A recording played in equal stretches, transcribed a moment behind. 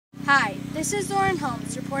Hi, this is Lauren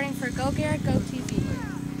Holmes reporting for GARRETT GO TV.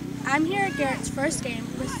 I'm here at Garrett's first game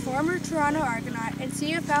with former Toronto Argonaut and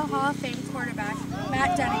CFL Hall of Fame quarterback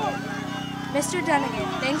Matt Dunigan. Mr. Dunigan,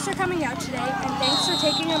 thanks for coming out today and thanks for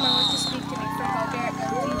taking a moment to speak to me for GARRETT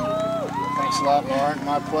GO TV. Thanks a lot, Lauren.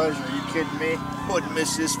 My pleasure. Are you kidding me? Wouldn't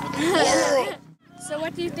miss this for the world. So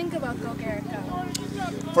what do you think about GARRETT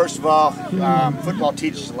GO? First of all, football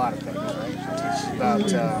teaches a lot of things, right? It teaches about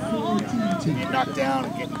getting knocked down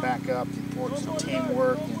and getting back up, the importance of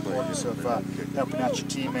teamwork, the importance of helping out your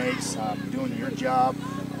teammates, doing your job,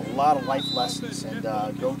 a lot of life lessons, and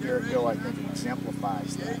GARRETT GO, I think,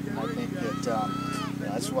 exemplifies that. And I think that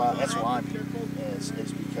that's why I'm here, is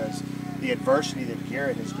because the adversity that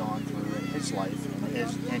Garrett has gone through in his life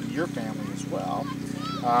and your family as well,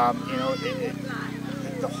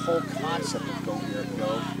 the whole concept of GARRETT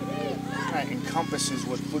GO kind of encompasses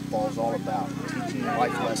what football is all about, teaching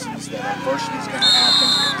life lessons that adversity is going to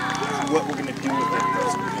happen, what we're going to do with it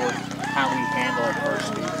that's important, how we handle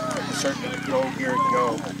adversity. And certainly GARRETT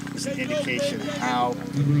GO is an indication of how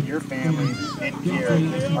your family and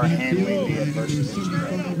Garrett are handling the adversity that you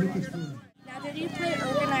have. Now, did you play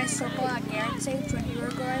organized football at Garrett's age when you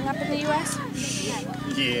were growing up in the U.S.?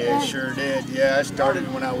 Yeah, sure did. Yeah, I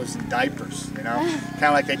started when I was in diapers, kind of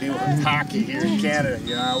like they do with hockey here in Canada.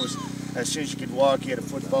 As soon as you could walk, you had a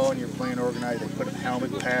football and you're playing organized, they put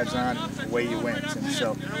helmet pads on and away you went. And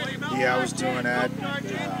so, yeah, I was doing that,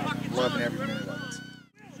 loving every minute of it.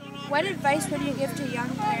 What advice would you give to young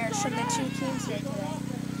players from the two teams here today?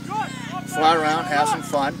 Fly around, have some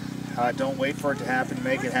fun. Don't wait for it to happen,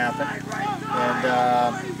 make it happen.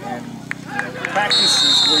 And practice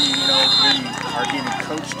is where you are getting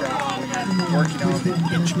coached up, when you're working on the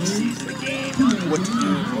intricacies of the game, what to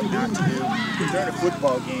do, what not to do. During a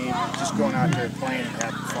football game, just going out there playing and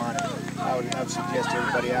having fun. And I would suggest to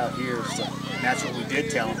everybody out here, and that's what we did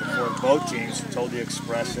tell them before both teams, told the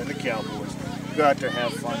Express and the Cowboys, go out there,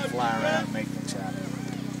 have fun, fly around, and make things happen.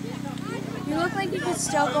 You look like you could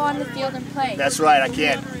still go on the field and play. That's right, I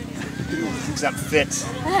can. Because I'm fit.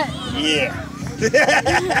 Yeah.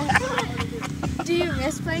 Do you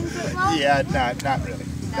miss playing football? Yeah, not really.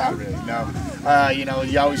 Not really, no.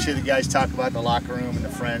 You always hear the guys talk about the locker room and the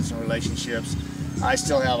friends and relationships. I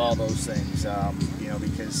still have all those things,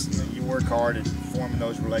 because you work hard at forming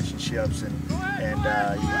those relationships and you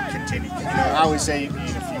continue. I always say,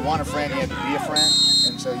 if you want a friend, you have to be a friend,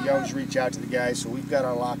 and so you always reach out to the guys. So we've got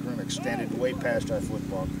our locker room extended way past our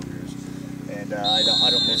football careers, and I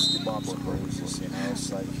don't miss the bumps and bruises.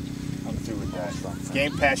 It's like I'm through with that.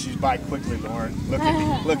 Game passes by quickly, Lauren. Look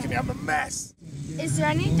at me, I'm a mess. Is there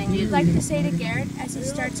anything you'd like to say to Garrett as he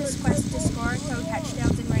starts his quest to score, throw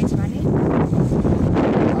touchdowns, and raise money?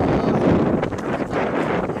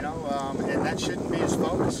 And that shouldn't be his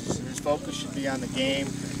focus. His focus should be on the game,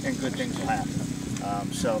 and good things will happen.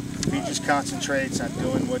 So if he just concentrates on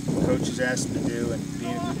doing what the coaches ask him to do and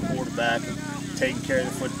being a good quarterback and taking care of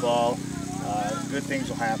the football, good things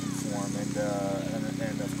will happen for him.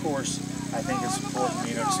 And of course, I think it's important,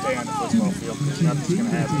 to stay on the football field because nothing's going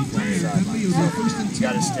to happen on the sideline. So you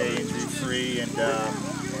got to stay injury-free, and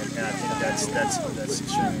I think that's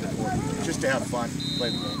extremely important. Just to have fun, play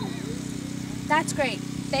the game. That's great.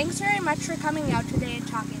 Thanks very much for coming out today and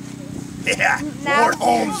talking to me. Yeah, Lauren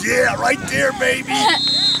Holmes, yeah, right there, baby.